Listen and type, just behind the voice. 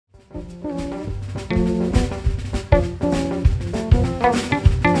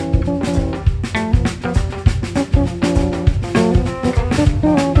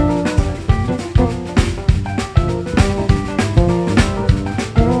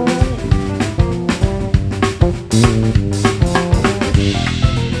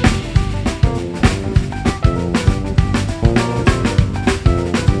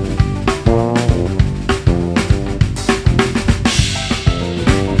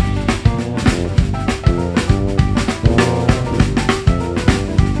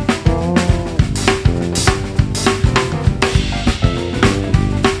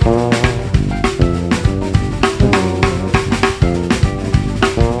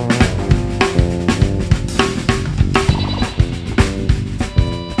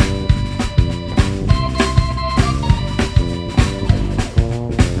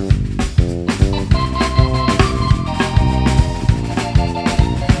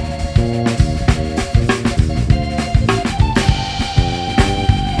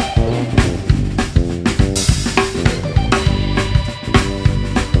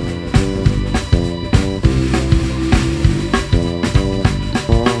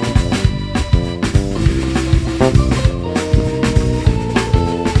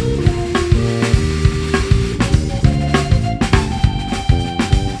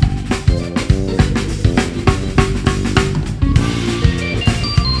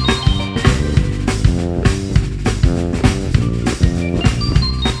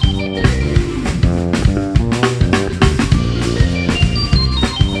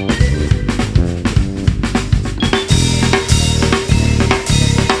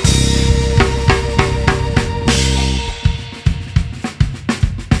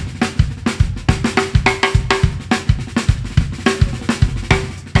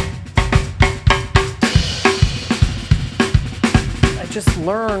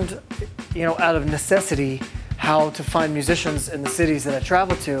learned, you know, out of necessity, how to find musicians in the cities that I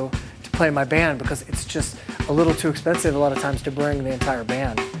travel to play in my band, because it's just a little too expensive a lot of times to bring the entire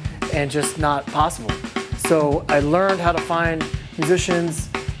band, and just not possible. So I learned how to find musicians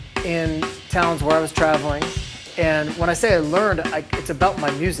in towns where I was traveling. And when I say I learned, it's about my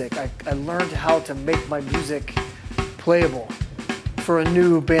music. I learned how to make my music playable for a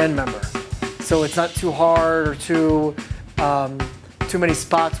new band member. So it's not too hard or too many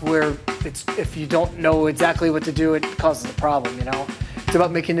spots where if you don't know exactly what to do, it causes a problem, you know? It's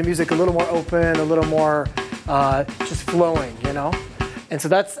about making the music a little more open, a little more just flowing, you know? And so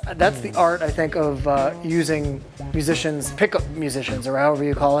that's the art, I think, of using musicians, pickup musicians, or however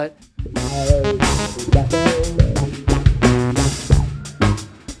you call it.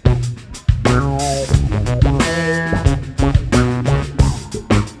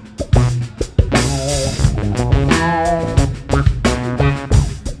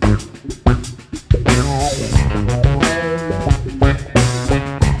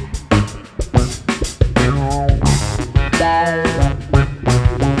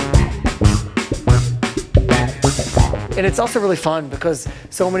 And it's also really fun because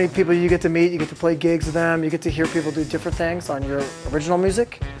so many people you get to meet, you get to play gigs with them, you get to hear people do different things on your original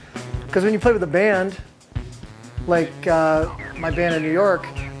music. Because when you play with a band, like my band in New York,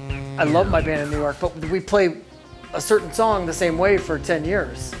 I love my band in New York, but we play a certain song the same way for 10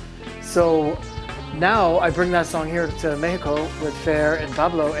 years. So now I bring that song here to Mexico with Fer and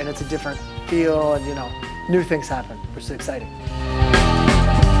Pablo, and it's a different feel, and you know, new things happen, which is exciting.